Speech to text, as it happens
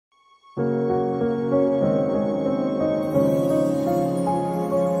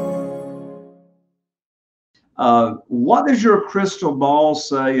What does your crystal ball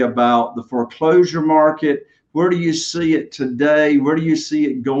say about the foreclosure market? Where do you see it today? Where do you see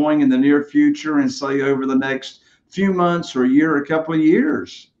it going in the near future and say over the next few months or a year, or a couple of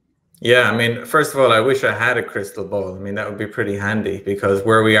years? Yeah, I mean, first of all, I wish I had a crystal ball. I mean, that would be pretty handy, because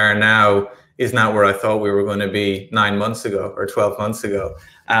where we are now is not where I thought we were going to be 9 months ago or 12 months ago.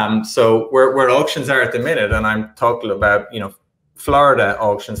 So where auctions are at the minute, and I'm talking about, Florida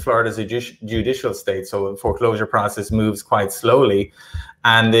auctions. Florida's a judicial state, so the foreclosure process moves quite slowly.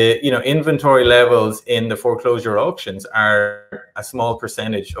 And the inventory levels in the foreclosure auctions are a small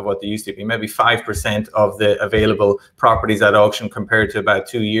percentage of what they used to be, maybe 5% of the available properties at auction compared to about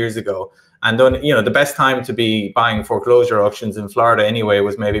 2 years ago. And then, the best time to be buying foreclosure auctions in Florida anyway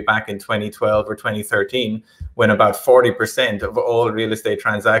was maybe back in 2012 or 2013, when about 40% of all real estate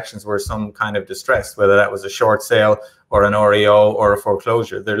transactions were some kind of distress, whether that was a short sale or an REO or a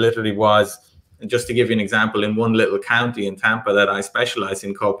foreclosure. There literally was, just to give you an example, in one little county in Tampa that I specialize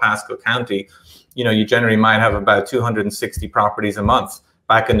in called Pasco County, you generally might have about 260 properties a month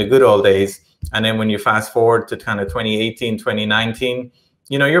back in the good old days. And then when you fast forward to kind of 2018, 2019,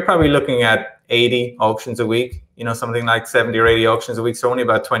 you're probably looking at 80 auctions a week, something like 70 or 80 auctions a week. So only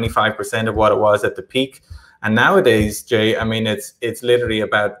about 25% of what it was at the peak. And nowadays, Jay, I mean, it's literally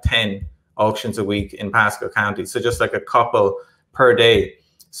about 10 auctions a week in Pasco County. So just like a couple per day.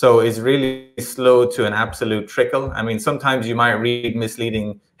 So it's really slow to an absolute trickle. I mean, sometimes you might read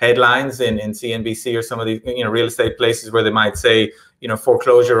misleading headlines in CNBC or some of these, real estate places where they might say,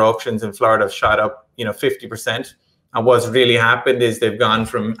 foreclosure auctions in Florida have shot up, 50%. And what's really happened is they've gone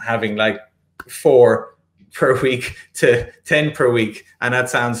from having like 4 per week to 10 per week. And that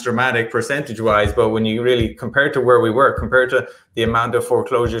sounds dramatic percentage wise, but when you really compare to where we were, compared to the amount of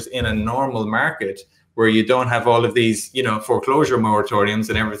foreclosures in a normal market, where you don't have all of these, foreclosure moratoriums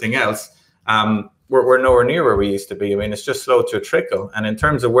and everything else, we're nowhere near where we used to be. I mean, it's just slow to a trickle. And in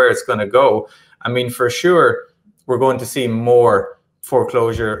terms of where it's going to go, I mean, for sure, we're going to see more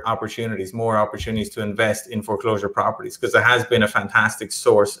foreclosure opportunities, more opportunities to invest in foreclosure properties, because there has been a fantastic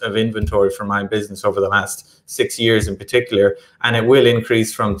source of inventory for my business over the last 6 years in particular. And it will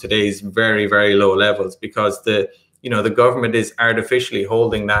increase from today's very, very low levels, because the government is artificially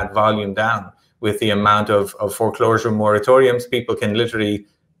holding that volume down. With the amount of foreclosure moratoriums, people can literally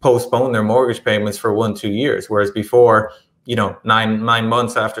postpone their mortgage payments for 1-2 years. Whereas before, 9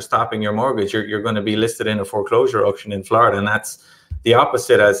 months after stopping your mortgage, you're going to be listed in a foreclosure auction in Florida. And that's the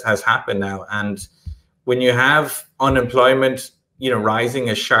opposite has happened now. And when you have unemployment, rising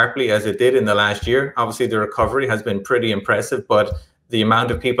as sharply as it did in the last year, obviously the recovery has been pretty impressive, but the amount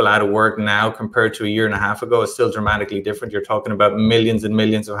of people out of work now compared to a year and a half ago is still dramatically different. You're talking about millions and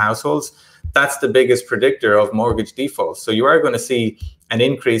millions of households. That's the biggest predictor of mortgage defaults. So you are going to see an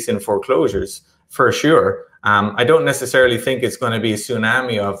increase in foreclosures for sure. I don't necessarily think it's going to be a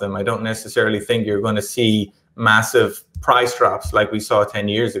tsunami of them. I don't necessarily think you're going to see massive price drops like we saw 10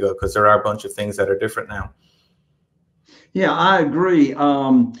 years ago, because there are a bunch of things that are different now. Yeah, I agree.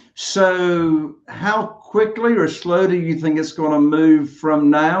 So how quickly or slow do you think it's going to move from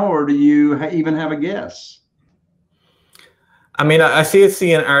now, or do you even have a guess? I mean, I see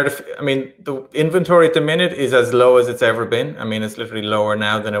it I mean, the inventory at the minute is as low as it's ever been. I mean, it's literally lower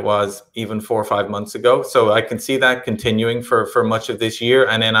now than it was even 4 or 5 months ago. So I can see that continuing for much of this year.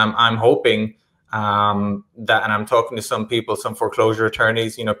 And then I'm hoping that, and I'm talking to some people, some foreclosure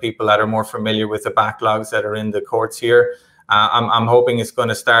attorneys, people that are more familiar with the backlogs that are in the courts here. I'm hoping it's going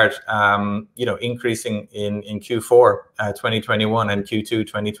to start, increasing in Q4 2021 and Q2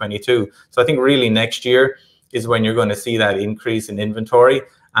 2022. So I think really next year is when you're going to see that increase in inventory.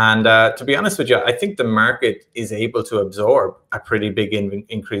 And to be honest with you, I think the market is able to absorb a pretty big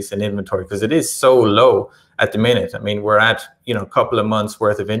increase in inventory, because it is so low at the minute. I mean, we're at, a couple of months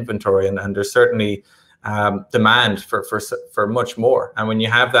worth of inventory, and there's certainly demand for much more. And when you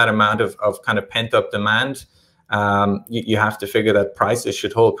have that amount of kind of pent up demand, you have to figure that prices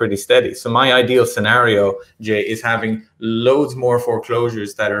should hold pretty steady. So my ideal scenario, Jay, is having loads more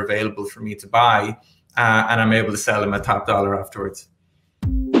foreclosures that are available for me to buy, and I'm able to sell them at top dollar afterwards.